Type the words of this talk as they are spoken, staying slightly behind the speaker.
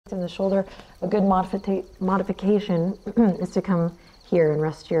in the shoulder. A good modification is to come here and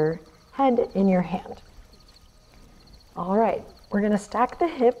rest your head in your hand. All right, we're gonna stack the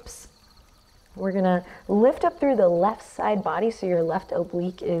hips. We're gonna lift up through the left side body so your left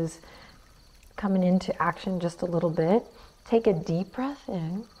oblique is coming into action just a little bit. Take a deep breath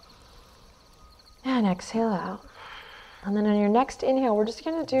in and exhale out. And then on your next inhale, we're just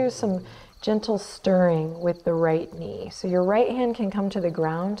gonna do some gentle stirring with the right knee. So your right hand can come to the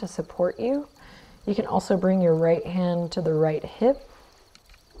ground to support you. You can also bring your right hand to the right hip.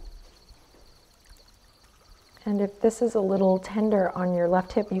 And if this is a little tender on your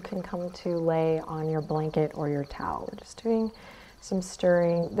left hip, you can come to lay on your blanket or your towel. We're just doing some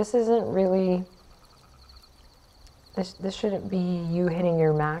stirring. This isn't really, this shouldn't be you hitting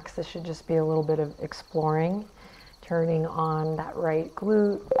your max. This should just be a little bit of exploring, turning on that right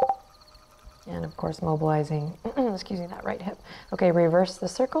glute, and of course mobilizing, excuse me, that right hip. Okay, reverse the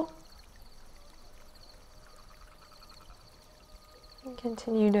circle. And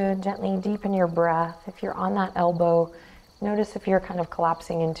continue to gently deepen your breath. If you're on that elbow, notice if you're kind of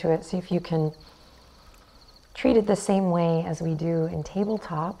collapsing into it. See if you can treat it the same way as we do in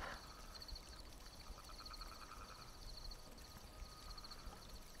tabletop.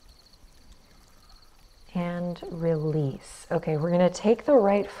 And release. Okay, we're gonna take the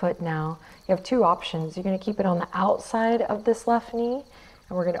right foot now. You have two options. You're gonna keep it on the outside of this left knee,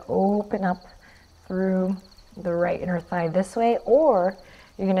 and we're gonna open up through the right inner thigh this way, or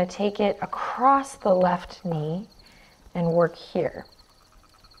you're gonna take it across the left knee and work here.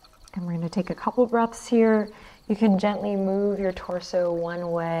 And we're gonna take a couple breaths here. You can gently move your torso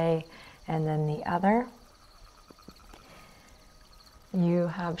one way and then the other. You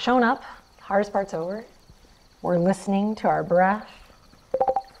have shown up. Hardest part's over. We're listening to our breath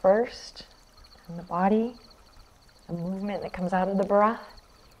first, and the body, the movement that comes out of the breath.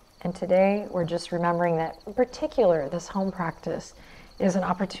 And today we're just remembering that in particular, this home practice is an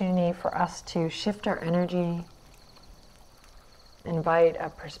opportunity for us to shift our energy, invite a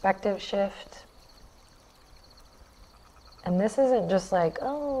perspective shift. And this isn't just like,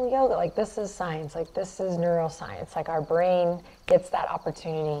 oh, yoga, like this is science, like this is neuroscience, like our brain gets that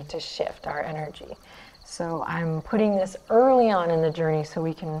opportunity to shift our energy. So I'm putting this early on in the journey so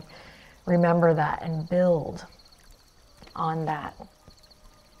we can remember that and build on that.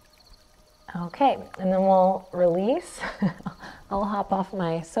 Okay, and then we'll release. I'll hop off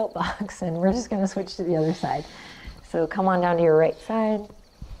my soapbox and we're just gonna switch to the other side. So come on down to your right side.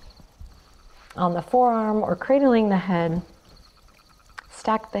 On the forearm or cradling the head,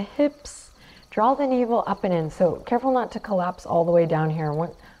 stack the hips, draw the navel up and in. So careful not to collapse all the way down here.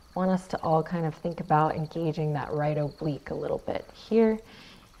 Want us to all kind of think about engaging that right oblique a little bit here.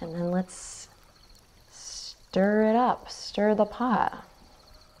 And then let's stir it up, stir the pot.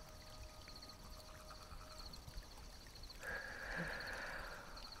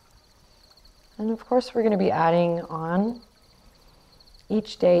 And of course we're going to be adding on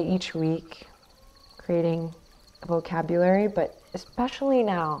each day, each week, creating a vocabulary, but especially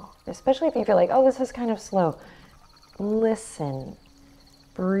now, especially if you feel like, oh, this is kind of slow, listen,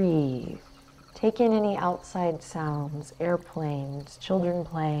 breathe, take in any outside sounds, airplanes, children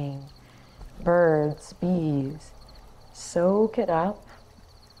playing, birds, bees, soak it up,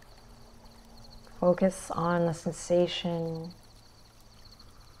 focus on the sensation,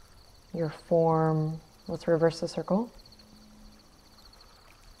 your form. Let's reverse the circle.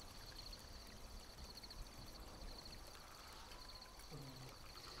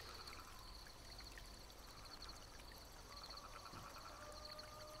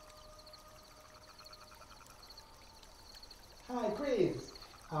 Hi, Chris.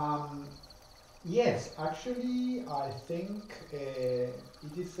 Yes, actually, I think it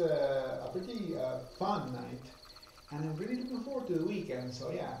is a pretty fun night, and I'm really looking forward to the weekend.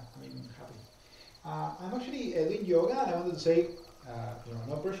 So yeah, I mean, happy. I'm actually doing yoga, and I wanted to say,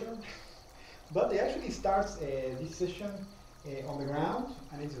 no pressure, but it actually starts this session on the ground,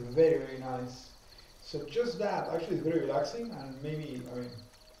 and it's very, very nice. So just that actually is very relaxing, and maybe, I mean,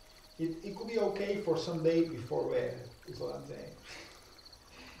 it could be okay for some day before bed, is what I'm saying.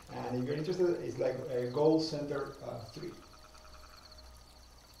 And if you're interested, it's like a Goal Center 3.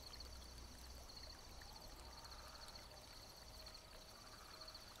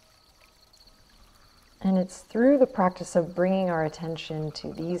 And it's through the practice of bringing our attention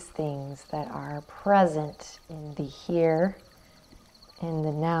to these things that are present in the here, in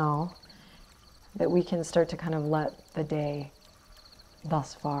the now, that we can start to kind of let the day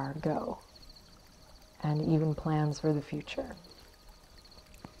thus far go, and even plans for the future.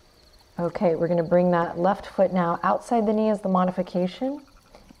 Okay, we're going to bring that left foot now outside the knee as the modification,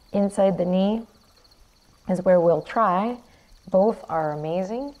 Inside the knee is where we'll try. Both are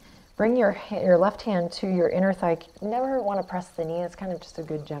amazing. Bring your left hand to your inner thigh. Never want to press the knee. It's kind of just a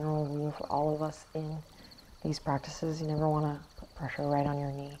good general rule for all of us in these practices. You never want to put pressure right on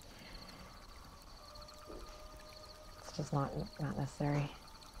your knee. It's just not necessary.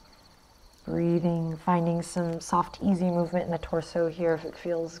 Breathing, finding some soft, easy movement in the torso here if it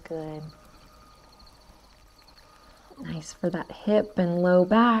feels good. Nice for that hip and low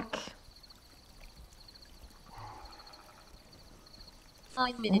back.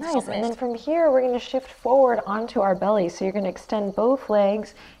 5 minutes Nice, of and then rest. from here we're going to shift forward onto our belly. So you're going to extend both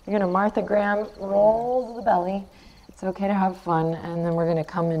legs. You're going to Martha Graham, roll to the belly. It's okay to have fun. And then we're going to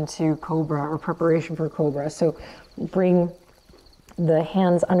come into Cobra or preparation for Cobra. So bring the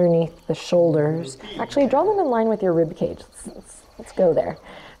hands underneath the shoulders. Actually, draw them in line with your rib cage. Let's go there.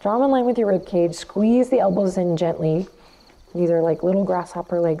 Draw them in line with your rib cage. Squeeze the elbows in gently. These are like little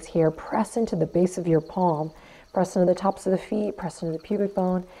grasshopper legs here. Press into the base of your palm. Press into the tops of the feet. Press into the pubic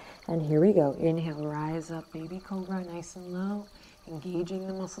bone. And here we go. Inhale, rise up, baby cobra, nice and low. Engaging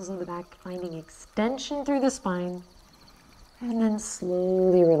the muscles of the back, finding extension through the spine. And then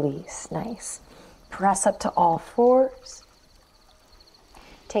slowly release. Nice. Press up to all fours.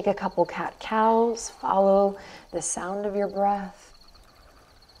 Take a couple cat-cows. Follow the sound of your breath.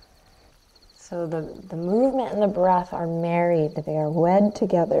 So the movement and the breath are married. They are wed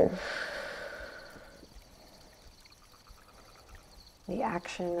together. The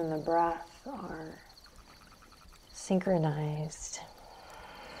action and the breath are synchronized.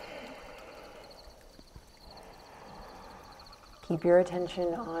 Keep your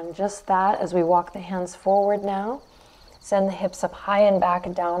attention on just that as we walk the hands forward now. Send the hips up high and back,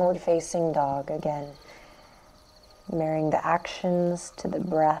 downward facing dog again. Marrying the actions to the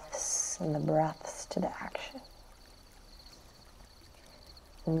breaths and the breaths to the action.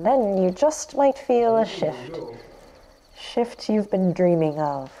 And then you just might feel a shift. Shift you've been dreaming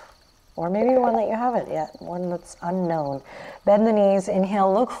of. Or maybe one that you haven't yet, one that's unknown. Bend the knees,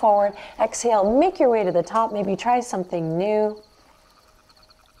 inhale, look forward. Exhale, make your way to the top. Maybe try something new.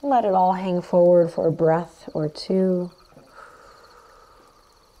 Let it all hang forward for a breath or two.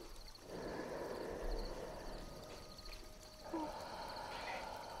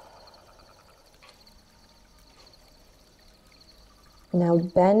 Now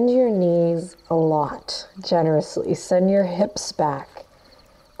bend your knees a lot, generously. Send your hips back.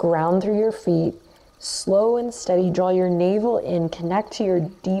 Ground through your feet. Slow and steady. Draw your navel in. Connect to your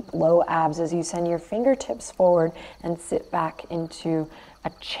deep low abs as you send your fingertips forward and sit back into a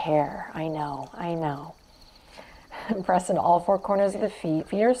chair. I know. Press into all four corners of the feet.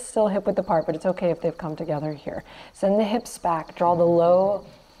 Feet are still hip width apart, but it's okay if they've come together here. Send the hips back. Draw the low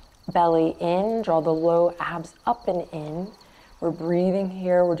belly in. Draw the low abs up and in. We're breathing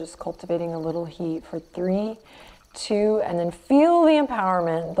here. We're just cultivating a little heat for 3, 2, and then feel the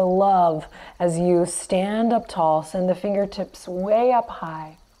empowerment, the love as you stand up tall. Send the fingertips way up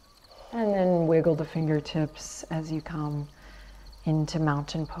high. And then wiggle the fingertips as you come into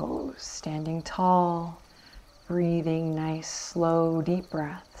mountain pose. Standing tall, breathing nice, slow, deep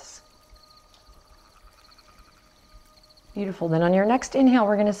breaths. Beautiful. Then on your next inhale,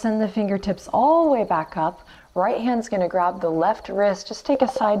 we're going to send the fingertips all the way back up. Right hand's going to grab the left wrist. Just take a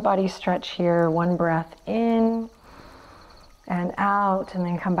side body stretch here. One breath in and out, and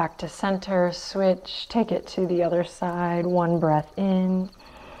then come back to center. Switch. Take it to the other side. One breath in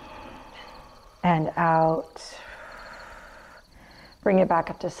and out. Bring it back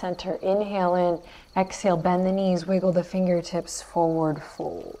up to center. Inhale in. Exhale, bend the knees. Wiggle the fingertips. Forward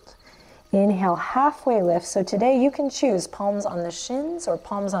fold. Inhale, halfway lift. So today you can choose palms on the shins or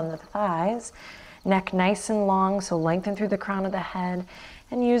palms on the thighs. Neck nice and long, so lengthen through the crown of the head.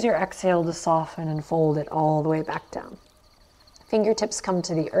 And use your exhale to soften and fold it all the way back down. Fingertips come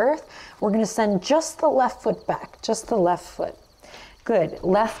to the earth. We're going to send just the left foot back, just the left foot. Good.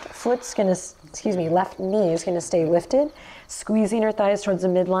 Left knee is going to stay lifted. Squeeze the inner thighs towards the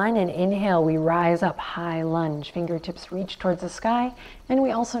midline, and inhale, we rise up, high lunge. Fingertips reach towards the sky. And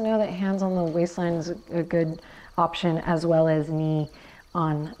we also know that hands on the waistline is a good option, as well as knee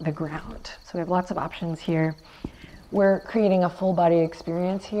on the ground. So we have lots of options here. We're creating a full body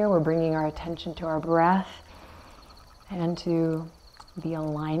experience here. We're bringing our attention to our breath and to the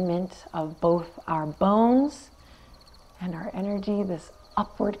alignment of both our bones and our energy, this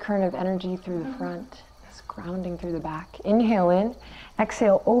upward current of energy through the front, this grounding through the back. Inhale in,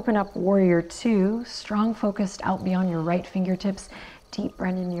 exhale, open up warrior two, strong focused out beyond your right fingertips, deep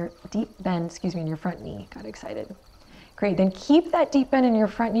bend in your front knee. Got excited. Great, then keep that deep bend in your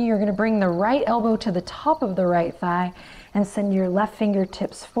front knee. You're gonna bring the right elbow to the top of the right thigh And send your left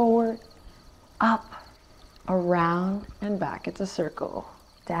fingertips forward, up, around, and back. It's a circle.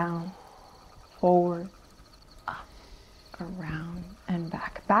 Down, forward, up, around, and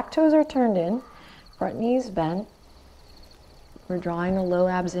back. Back toes are turned in, front knees bent. We're drawing the low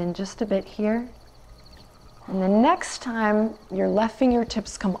abs in just a bit here. And the next time your left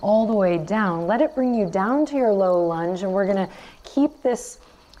fingertips come all the way down, let it bring you down to your low lunge, and we're gonna keep this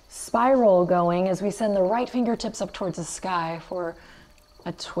spiral going as we send the right fingertips up towards the sky for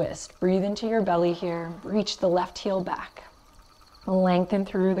a twist. Breathe into your belly here, reach the left heel back. Lengthen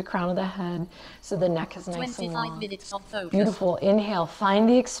through the crown of the head so the neck is nice and long. 25 minutes of focus. Beautiful. Inhale, find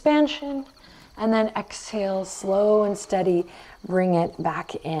the expansion, and then exhale, slow and steady, bring it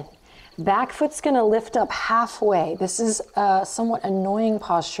back in. Back foot's gonna lift up halfway. This is a somewhat annoying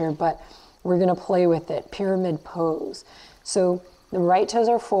posture, but we're gonna play with it. Pyramid pose. So the right toes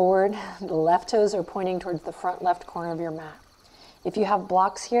are forward, the left toes are pointing towards the front left corner of your mat. If you have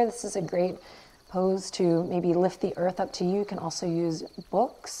blocks here, this is a great pose to maybe lift the earth up to you. You can also use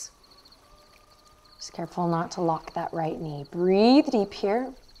books. Just careful not to lock that right knee. Breathe deep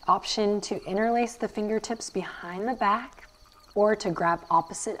here. Option to interlace the fingertips behind the back or to grab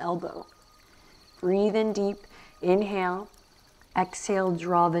opposite elbow. Breathe in deep, inhale, exhale,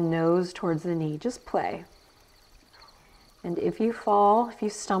 draw the nose towards the knee. Just play. And if you fall, if you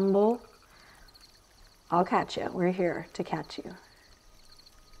stumble, I'll catch you. We're here to catch you.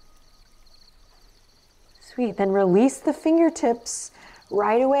 Sweet, then release the fingertips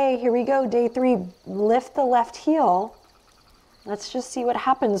right away. Here we go, day 3. Lift the left heel. Let's just see what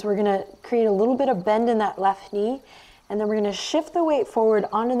happens. We're gonna create a little bit of bend in that left knee, and then we're gonna shift the weight forward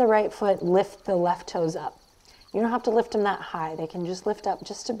onto the right foot, lift the left toes up. You don't have to lift them that high. They can just lift up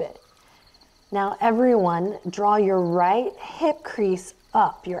just a bit. Now everyone, draw your right hip crease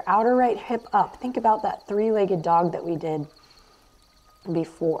up, your outer right hip up. Think about that 3-legged dog that we did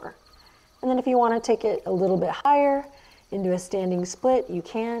before. And then if you want to take it a little bit higher into a standing split, you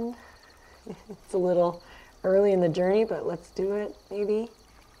can. It's a little early in the journey, but let's do it maybe.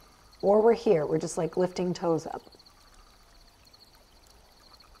 Or we're here, we're just like lifting toes up.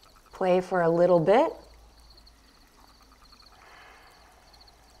 Play for a little bit.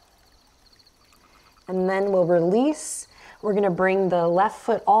 And then we'll release. We're gonna bring the left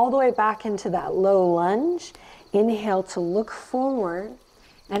foot all the way back into that low lunge. Inhale to look forward.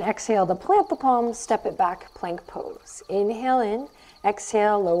 And exhale to plant the palms, step it back, plank pose. Inhale in,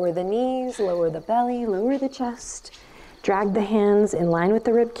 exhale, lower the knees, lower the belly, lower the chest. Drag the hands in line with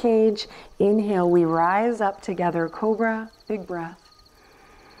the rib cage. Inhale, we rise up together, cobra, big breath.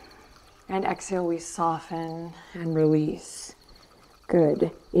 And exhale, we soften and release.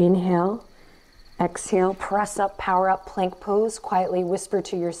 Good. Inhale, exhale, press up, power up, plank pose. Quietly whisper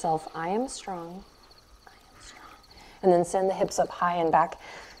to yourself, I am strong. And then send the hips up high and back,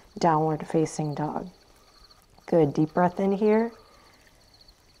 downward facing dog. Good, deep breath in here.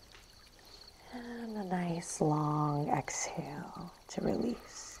 And a nice long exhale to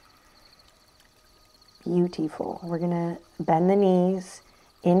release. Beautiful. We're gonna bend the knees.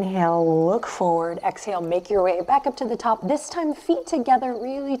 Inhale, look forward. Exhale, make your way back up to the top. This time, feet together,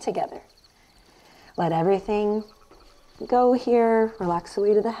 really together. Let everything go here. Relax the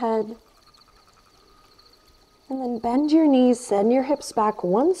weight of the head. And then bend your knees, send your hips back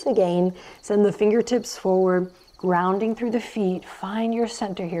once again. Send the fingertips forward, grounding through the feet. Find your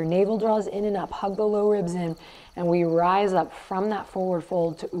center here. Navel draws in and up, hug the low ribs in, and we rise up from that forward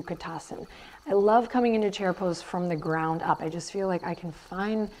fold to Utkatasana. I love coming into chair pose from the ground up. I just feel like I can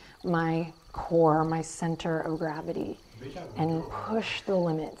find my core, my center of gravity, and push the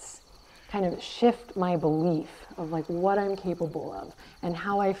limits. Kind of shift my belief of like what I'm capable of and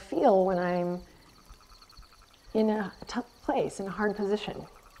how I feel when I'm in a tough place, in a hard position.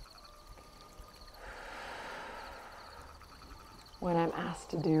 When I'm asked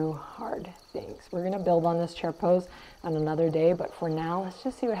to do hard things. We're gonna build on this chair pose on another day, but for now, let's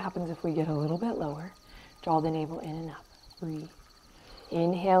just see what happens if we get a little bit lower. Draw the navel in and up, breathe.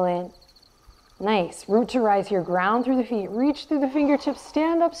 Inhale in, nice. Root to rise here, ground through the feet, reach through the fingertips,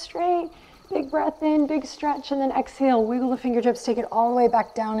 stand up straight. Big breath in, big stretch, and then exhale, wiggle the fingertips, take it all the way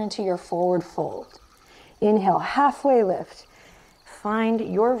back down into your forward fold. Inhale, halfway lift. Find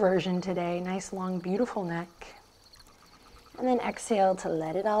your version today. Nice, long, beautiful neck. And then exhale to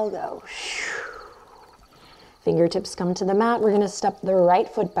let it all go. Fingertips come to the mat. We're gonna step the right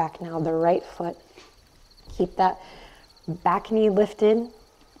foot back now, the right foot. Keep that back knee lifted.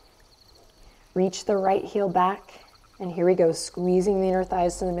 Reach the right heel back. And here we go, squeezing the inner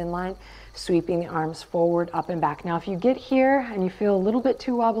thighs to the midline, sweeping the arms forward, up and back. Now, if you get here and you feel a little bit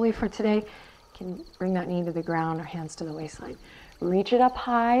too wobbly for today, can bring that knee to the ground or hands to the waistline. Reach it up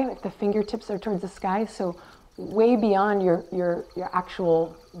high, like the fingertips are towards the sky, so way beyond your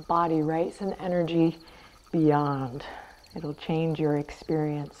actual body, right? Send energy beyond. It'll change your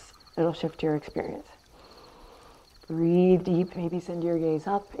experience. It'll shift your experience. Breathe deep, maybe send your gaze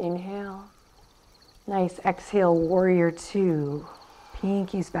up, inhale. Nice, exhale, warrior two.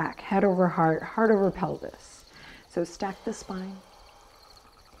 Pinkies back, head over heart, heart over pelvis. So stack the spine.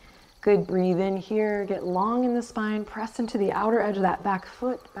 Good, breathe in here, get long in the spine, press into the outer edge of that back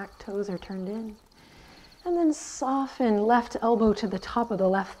foot, back toes are turned in. And then soften left elbow to the top of the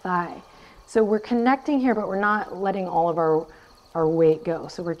left thigh. So we're connecting here, but we're not letting all of our weight go.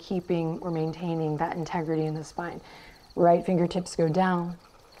 So we're maintaining that integrity in the spine. Right fingertips go down,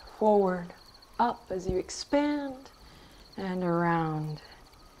 forward, up as you expand, and around,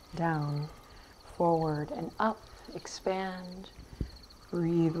 down, forward, and up, expand.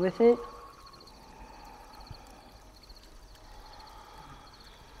 Breathe with it.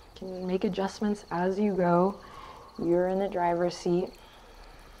 You can make adjustments as you go. You're in the driver's seat.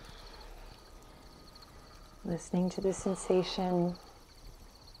 Listening to the sensation.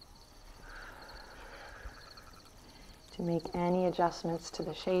 To make any adjustments to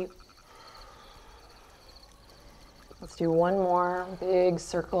the shape. Let's do one more big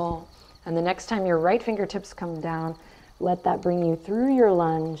circle. And the next time your right fingertips come down, let that bring you through your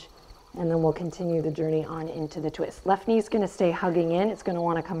lunge, and then we'll continue the journey on into the twist. Left knee is going to stay hugging in. It's going to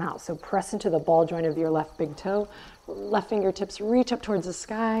want to come out. So press into the ball joint of your left big toe. Left fingertips reach up towards the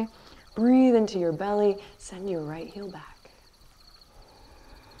sky. Breathe into your belly. Send your right heel back.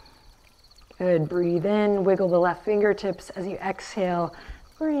 Good. Breathe in. Wiggle the left fingertips. As you exhale,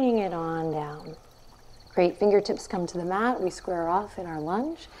 bring it on down. Great. Fingertips come to the mat. We square off in our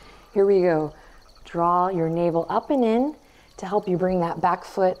lunge. Here we go. Draw your navel up and in to help you bring that back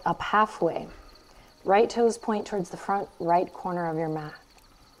foot up halfway. Right toes point towards the front right corner of your mat.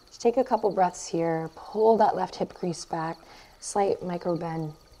 Just take a couple breaths here. Pull that left hip crease back. Slight micro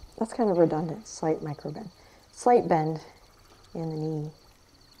bend. That's kind of redundant. Slight micro bend. Slight bend in the knee.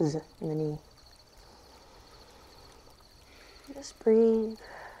 In the knee. Just breathe.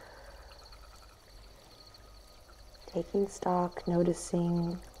 Taking stock,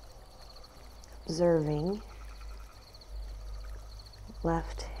 noticing, observing.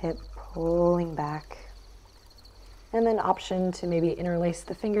 Left hip pulling back. And then option to maybe interlace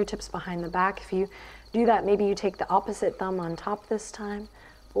the fingertips behind the back. If you do that, maybe you take the opposite thumb on top this time,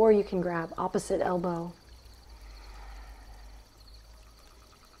 or you can grab opposite elbow.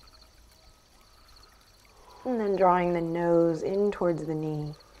 And then drawing the nose in towards the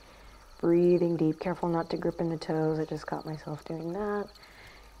knee. Breathing deep. Careful not to grip in the toes. I just caught myself doing that.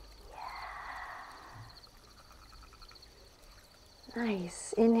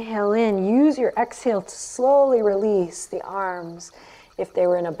 Nice. Inhale in. Use your exhale to slowly release the arms if they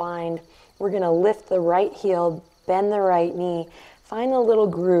were in a bind. We're going to lift the right heel, bend the right knee. Find a little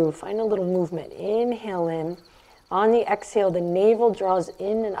groove. Find a little movement. Inhale in. On the exhale, the navel draws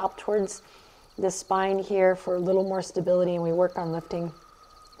in and up towards the spine here for a little more stability, and we work on lifting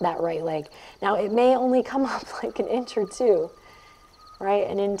that right leg. Now, it may only come up like an inch or two, right?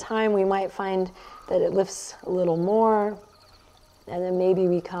 And in time, we might find that it lifts a little more. And then maybe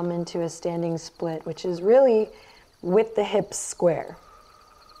we come into a standing split, which is really with the hips square.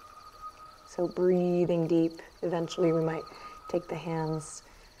 So breathing deep. Eventually we might take the hands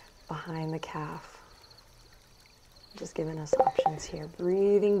behind the calf. Just giving us options here.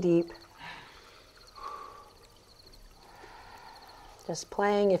 Breathing deep. Just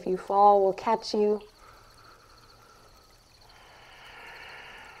playing. If you fall, we'll catch you.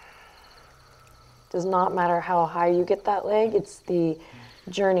 Does not matter how high you get that leg. It's the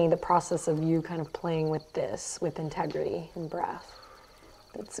journey, the process of you kind of playing with this, with integrity and breath.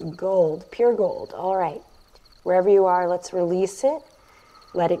 That's gold, pure gold. All right. Wherever you are, let's release it.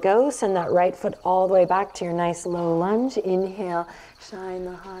 Let it go. Send that right foot all the way back to your nice low lunge. Inhale, shine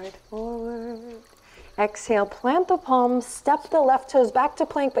the heart forward. Exhale, plant the palms, step the left toes back to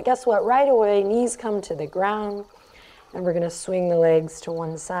plank, but guess what? Right away, knees come to the ground. And we're going to swing the legs to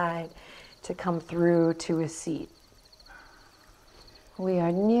one side to come through to a seat. We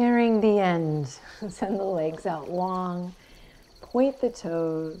are nearing the end. Send the legs out long. Point the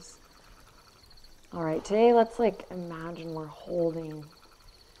toes. All right, today let's imagine we're holding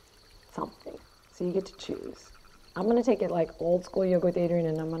something. So you get to choose. I'm gonna take it like old school yoga with Adriene,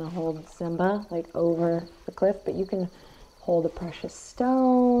 and I'm gonna hold Simba over the cliff, but you can hold a precious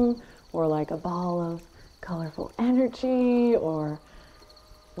stone or like a ball of colorful energy, or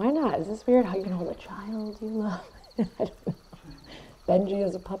why not? Is this weird how you can hold a child you love? I don't know. Benji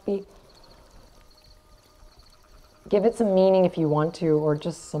as a puppy. Give it some meaning if you want to, or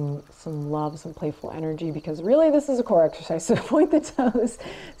just some love, some playful energy, because really this is a core exercise. So point the toes,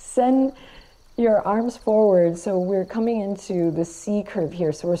 send your arms forward. So we're coming into the C curve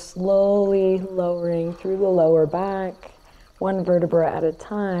here. So we're slowly lowering through the lower back, one vertebra at a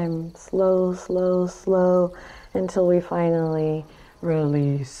time, slow, slow, slow, until we finally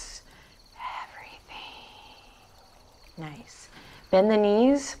release everything. Nice. Bend the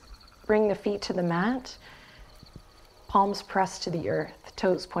knees, bring the feet to the mat. Palms pressed to the earth,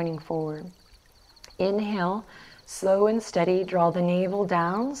 toes pointing forward. Inhale, slow and steady, draw the navel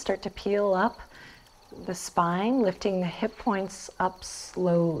down, start to peel up the spine, lifting the hip points up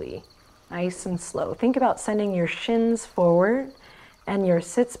slowly, nice and slow. Think about sending your shins forward and your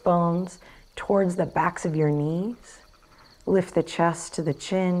sits bones towards the backs of your knees. Lift the chest to the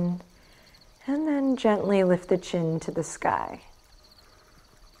chin, and then gently lift the chin to the sky.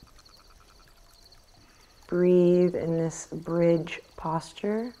 Breathe in this bridge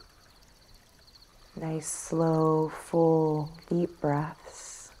posture. Nice, slow, full, deep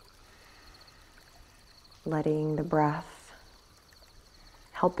breaths. Letting the breath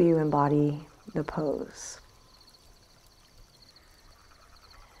help you embody the pose.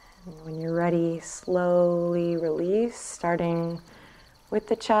 And when you're ready, slowly release, starting with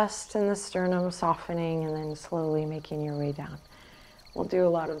the chest and the sternum softening, and then slowly making your way down. We'll do a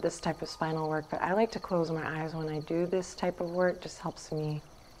lot of this type of spinal work, but I like to close my eyes when I do this type of work. Just helps me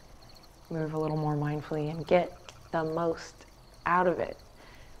move a little more mindfully and get the most out of it,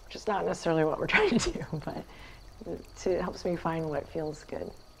 which is not necessarily what we're trying to do, but it helps me find what feels good.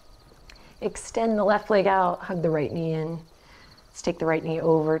 Extend the left leg out, hug the right knee in. Let's take the right knee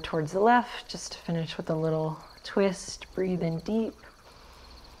over towards the left, just to finish with a little twist. Breathe in deep.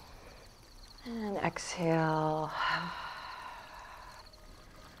 And exhale.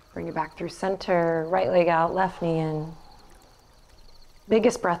 Bring it back through center, right leg out, left knee in.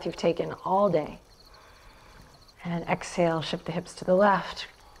 Biggest breath you've taken all day. And exhale, shift the hips to the left.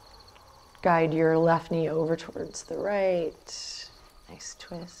 Guide your left knee over towards the right. Nice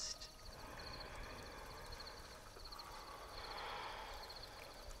twist.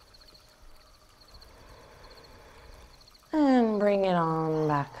 And bring it on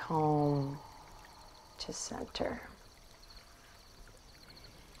back home to center.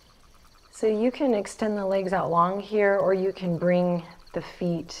 So you can extend the legs out long here, or you can bring the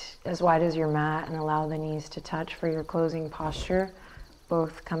feet as wide as your mat and allow the knees to touch for your closing posture,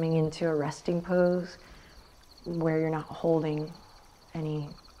 both coming into a resting pose where you're not holding any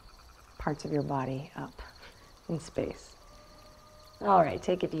parts of your body up in space. All right,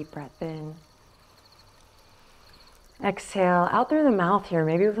 take a deep breath in. Exhale out through the mouth here,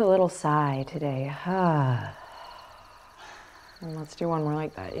 maybe with a little sigh today. And let's do one more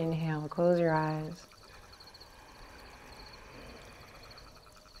like that. Inhale, close your eyes.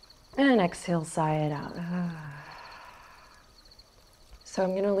 And exhale, sigh it out. So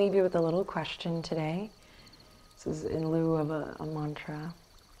I'm going to leave you with a little question today. This is in lieu of a mantra.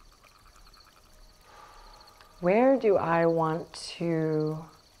 Where do I want to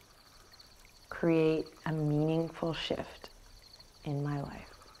create a meaningful shift in my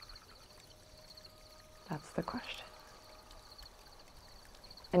life? That's the question.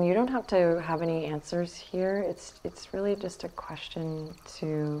 And you don't have to have any answers here. It's really just a question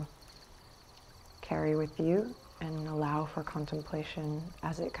to carry with you and allow for contemplation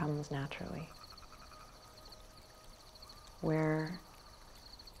as it comes naturally. Where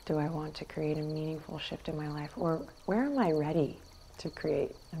do I want to create a meaningful shift in my life? Or where am I ready to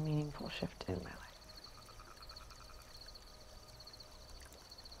create a meaningful shift in my life?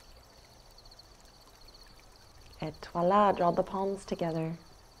 Et voila, draw the palms together.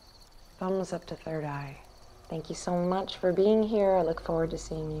 Thumbs up to third eye. Thank you so much for being here. I look forward to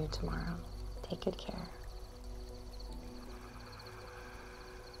seeing you tomorrow. Take good care.